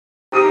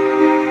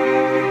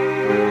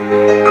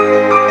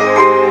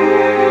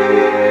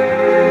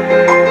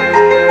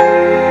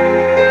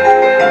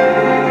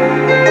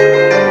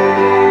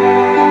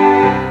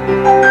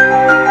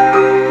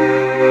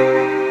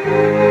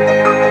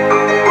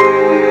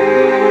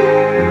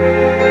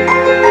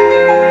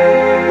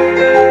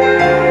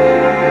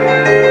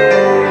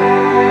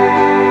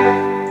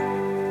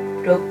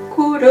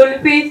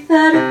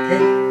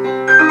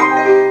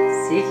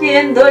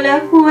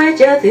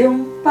de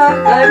un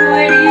pájaro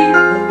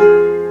herido.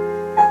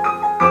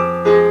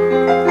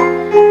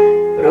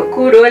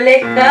 Procuro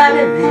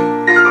alejarme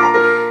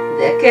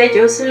de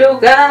aquellos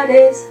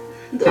lugares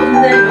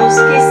donde nos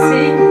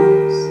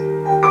quisimos.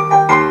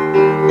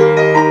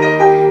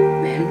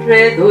 Me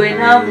enredo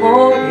en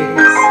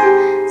amores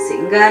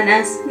sin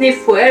ganas ni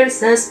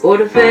fuerzas por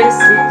ver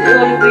si te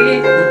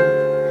olvido.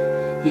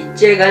 Y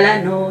llega la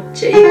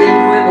noche y de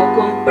nuevo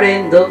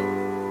comprendo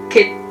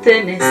que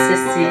te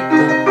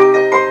necesito.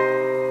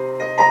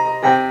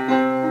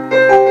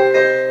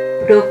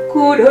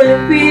 Procuro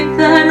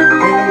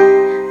olvidarte,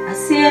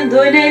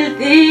 haciendo en el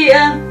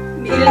día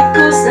mil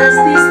cosas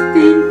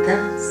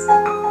distintas.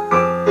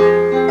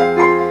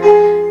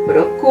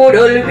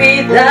 Procuro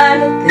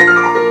olvidarte,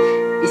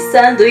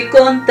 pisando y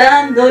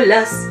contando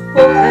las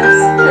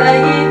hojas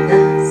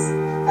caídas.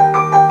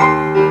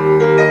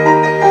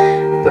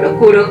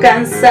 Procuro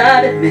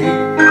cansarme,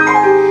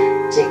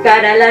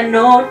 llegar a la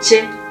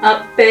noche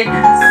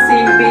apenas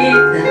sin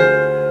vida.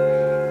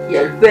 Y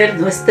al ver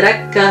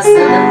nuestra casa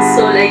tan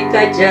sola y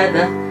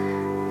callada,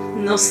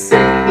 no sé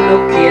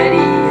lo que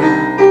haría.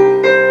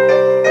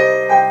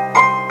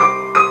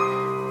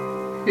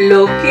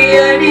 Lo que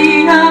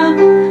haría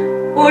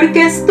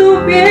porque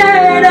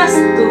estuvieras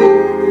tú,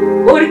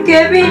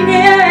 porque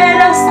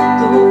vinieras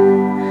tú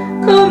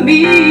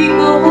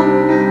conmigo.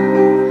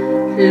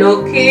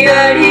 Lo que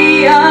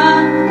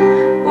haría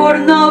por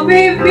no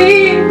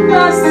vivir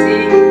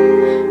así,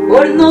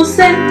 por no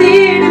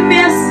sentirme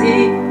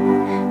así,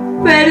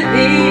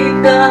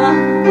 perdida.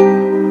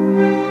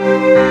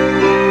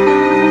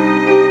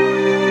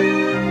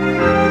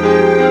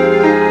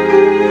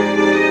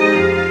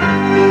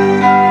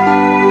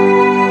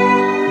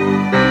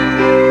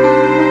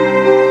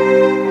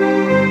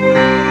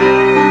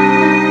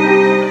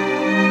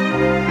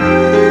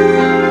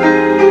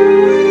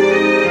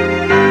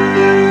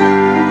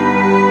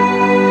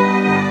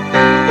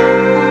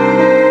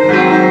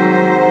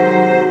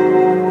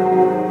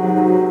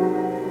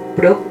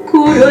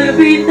 Procuro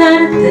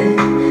olvidarte,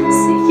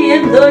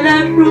 siguiendo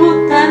la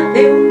ruta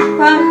de un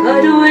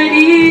pájaro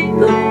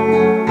herido.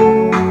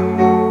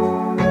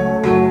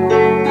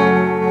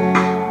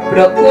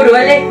 Procuro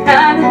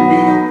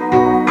alejarme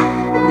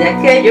de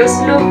aquellos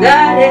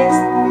lugares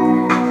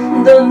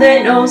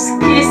donde nos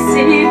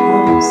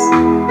quisimos.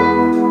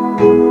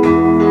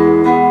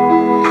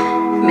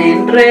 Me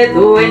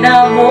enredo en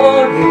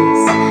amores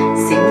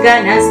sin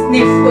ganas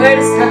ni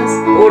fuerzas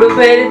por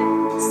ver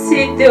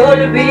si te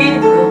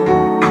olvido.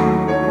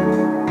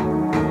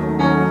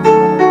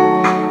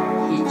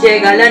 Y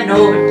llega la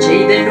noche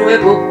y de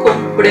nuevo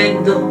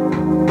comprendo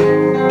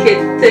que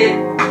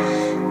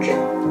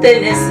te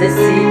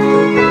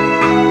necesito.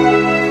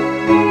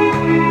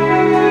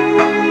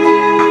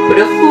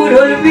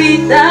 Procuro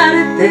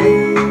olvidarte,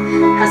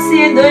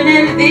 haciendo en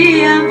el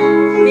día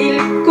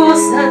mil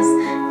cosas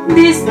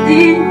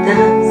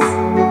distintas.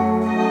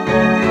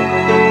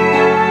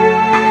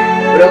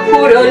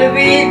 Procuro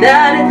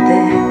olvidarte,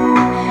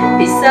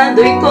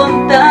 pisando y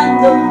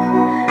contando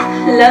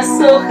las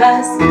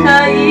hojas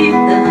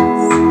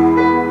caídas.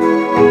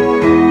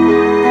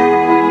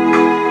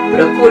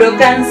 Procuro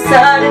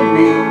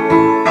cansarme,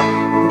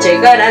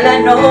 llegar a la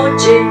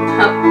noche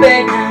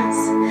apenas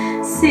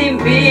sin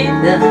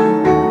vida.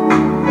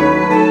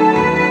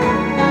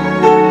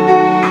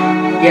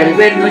 Y al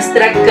ver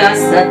nuestra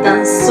casa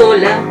tan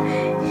sola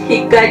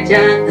y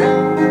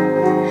callada,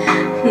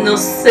 no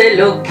sé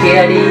lo que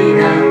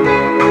haría.